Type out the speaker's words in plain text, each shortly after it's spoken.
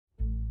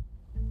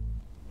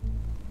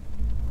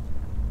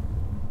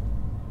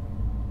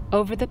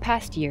Over the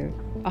past year,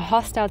 a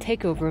hostile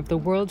takeover of the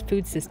world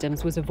food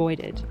systems was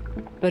avoided,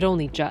 but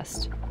only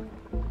just.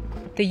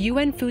 The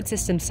UN Food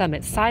Systems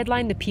Summit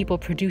sidelined the people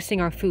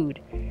producing our food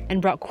and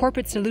brought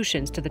corporate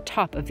solutions to the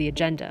top of the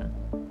agenda.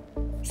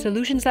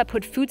 Solutions that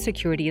put food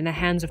security in the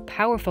hands of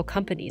powerful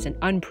companies and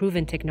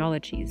unproven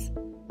technologies.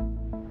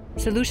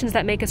 Solutions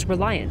that make us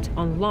reliant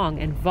on long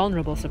and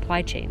vulnerable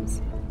supply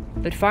chains.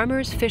 But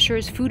farmers,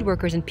 fishers, food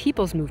workers, and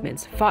people's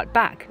movements fought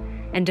back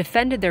and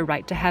defended their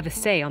right to have a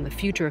say on the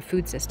future of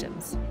food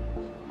systems.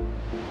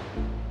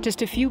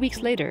 Just a few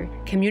weeks later,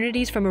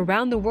 communities from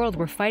around the world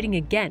were fighting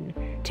again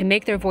to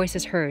make their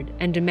voices heard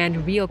and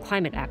demand real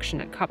climate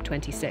action at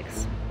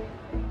COP26.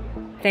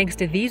 Thanks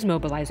to these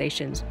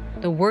mobilizations,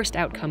 the worst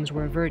outcomes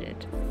were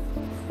averted.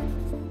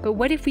 But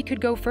what if we could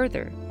go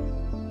further?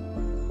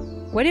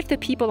 What if the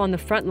people on the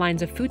front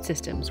lines of food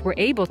systems were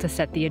able to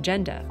set the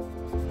agenda?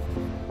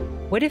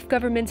 What if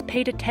governments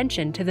paid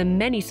attention to the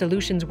many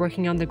solutions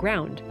working on the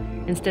ground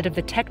instead of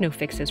the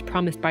techno-fixes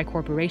promised by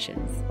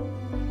corporations?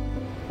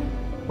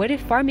 What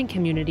if farming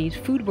communities,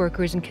 food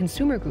workers, and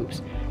consumer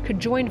groups could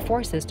join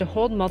forces to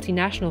hold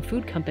multinational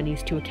food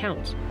companies to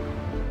account?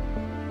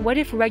 What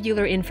if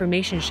regular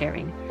information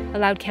sharing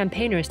allowed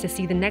campaigners to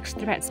see the next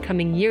threats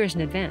coming years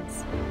in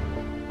advance?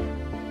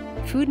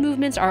 Food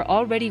movements are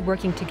already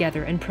working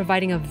together and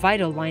providing a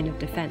vital line of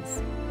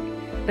defense.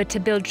 But to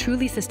build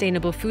truly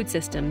sustainable food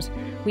systems,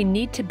 we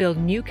need to build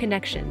new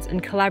connections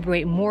and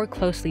collaborate more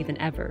closely than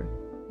ever.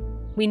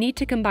 We need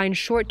to combine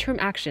short-term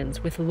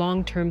actions with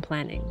long-term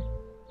planning.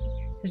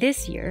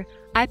 This year,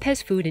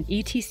 IPES-Food and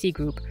ETC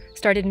Group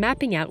started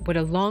mapping out what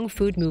a long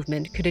food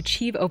movement could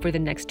achieve over the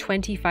next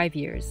 25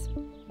 years.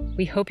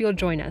 We hope you'll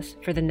join us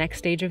for the next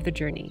stage of the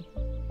journey.